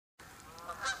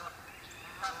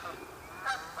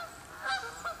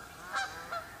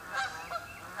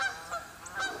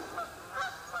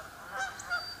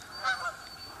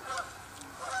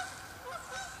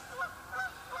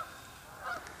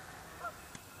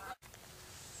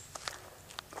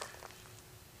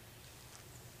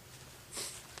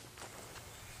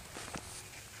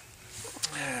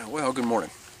Well, good morning.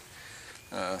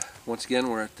 Once again,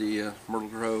 we're at the Myrtle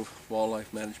Grove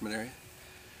Wildlife Management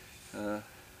Area.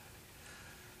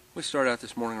 We started out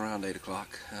this morning around 8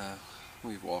 o'clock.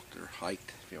 We've walked or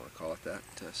hiked, if you want to call it that.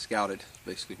 Scouted,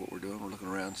 basically what we're doing. We're looking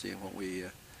around, seeing what we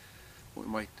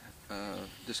might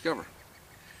discover.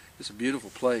 It's a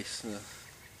beautiful place.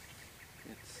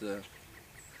 It's a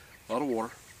lot of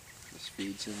water. This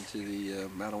feeds into the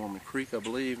Mount Creek, I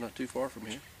believe, not too far from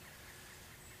here.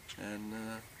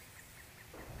 And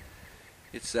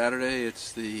it's Saturday,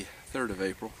 it's the 3rd of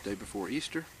April, day before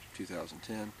Easter,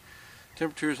 2010.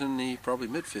 Temperature's in the probably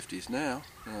mid-50s now.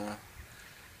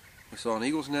 We saw an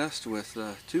eagle's nest with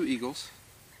 2 eagles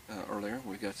earlier.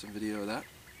 We got some video of that.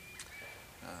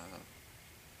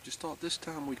 Just thought this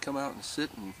time we'd come out and sit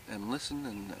and listen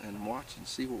and watch and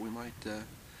see what we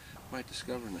might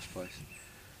discover in this place.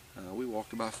 We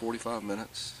walked about 45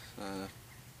 minutes,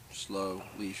 slow,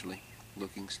 leisurely,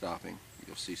 looking, stopping.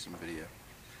 You'll see some video.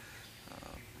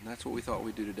 And that's what we thought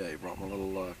we'd do today. Brought my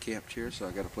little camp chair so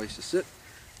I got a place to sit.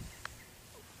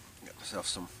 Got myself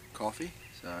some coffee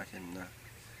so I can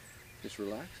just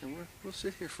relax, and we'll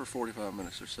sit here for 45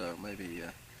 minutes or so, maybe,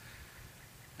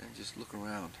 and just look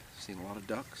around. Seen a lot of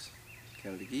ducks,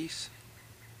 Canada geese,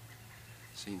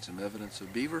 seen some evidence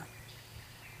of beaver,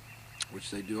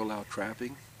 which they do allow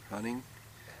trapping, hunting,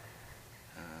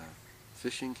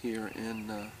 fishing here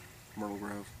in Myrtle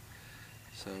Grove.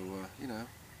 So, you know,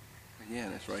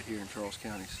 again, it's right here in Charles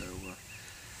County, so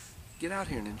get out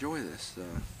here and enjoy this.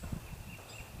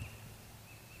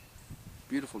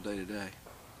 Beautiful day today.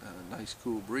 Nice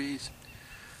cool breeze.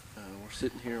 We're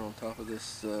sitting here on top of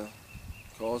this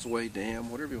causeway,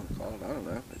 dam, whatever you want to call it. I don't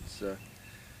know. It's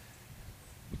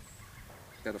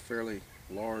got a fairly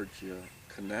large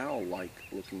canal-like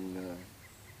looking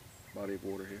body of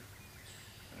water here.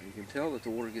 You can tell that the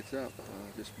water gets up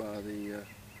just by the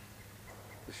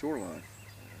shoreline.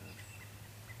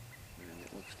 And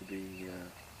it looks to be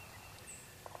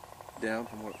down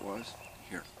from what it was.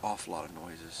 You hear an awful lot of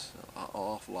noises, an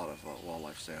awful lot of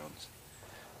wildlife sounds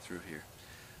through here.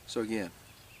 So again,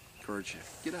 encourage you,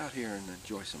 get out here and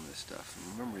enjoy some of this stuff.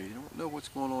 And remember, you don't know what's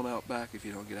going on out back if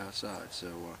you don't get outside.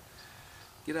 So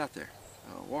get out there,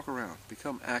 walk around,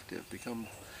 become active, become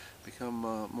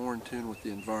more in tune with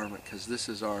the environment, because this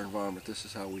is our environment. This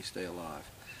is how we stay alive.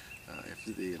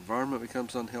 If the environment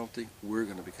becomes unhealthy, we're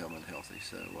going to become unhealthy.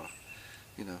 So,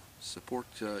 you know, support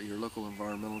your local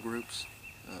environmental groups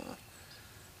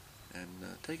and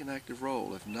take an active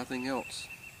role, if nothing else,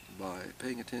 by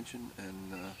paying attention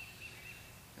and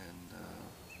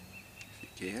if you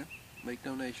can, make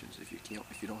donations. If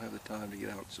you don't have the time to get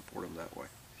out, support them that way.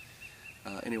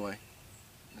 Anyway.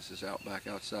 This is Outback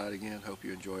Outside again. Hope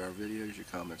you enjoy our videos. Your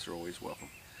comments are always welcome.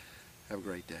 Have a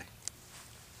great day.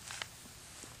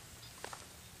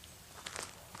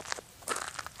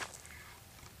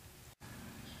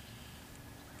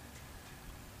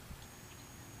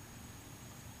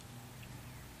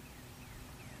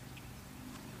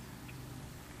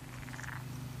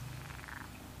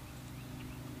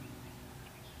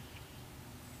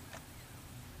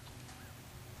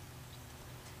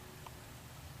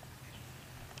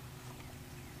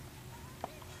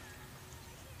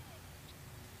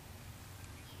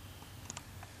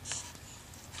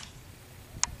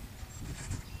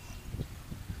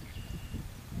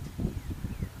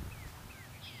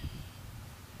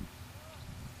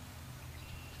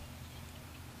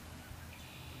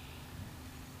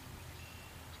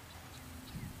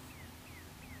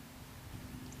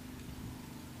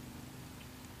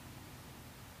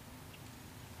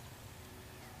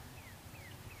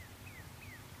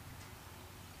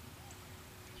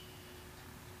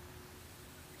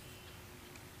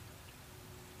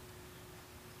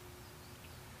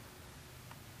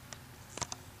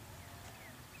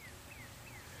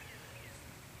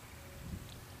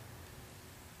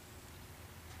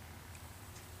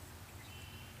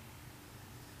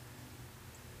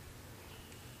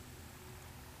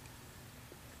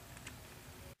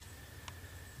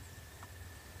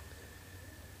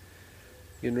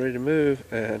 Getting ready to move,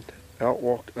 and out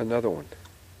walked another one.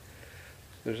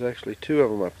 There's actually 2 of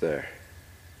them up there.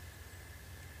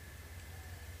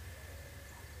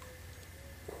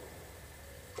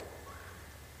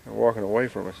 They're walking away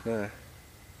from us now.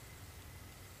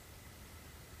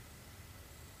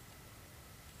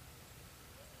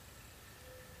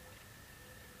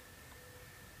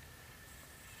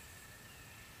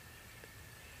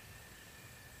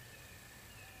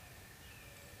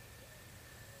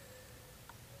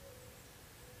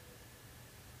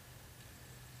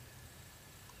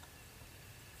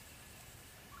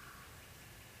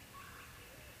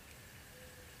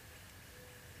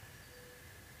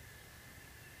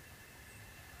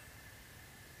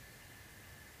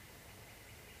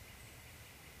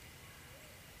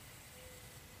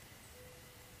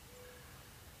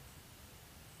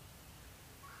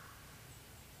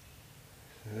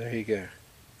 you go.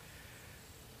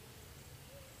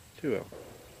 Two of them.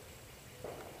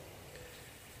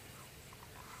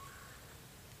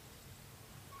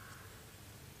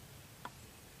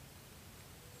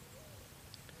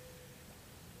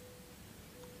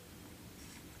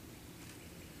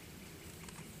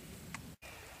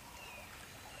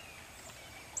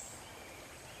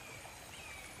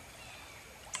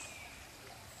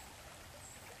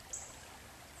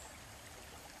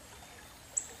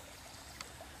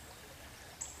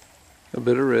 A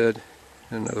bit of red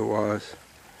and otherwise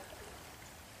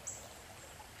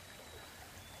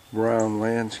brown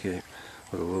landscape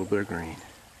with a little bit of green.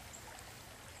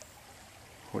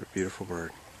 What a beautiful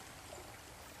bird.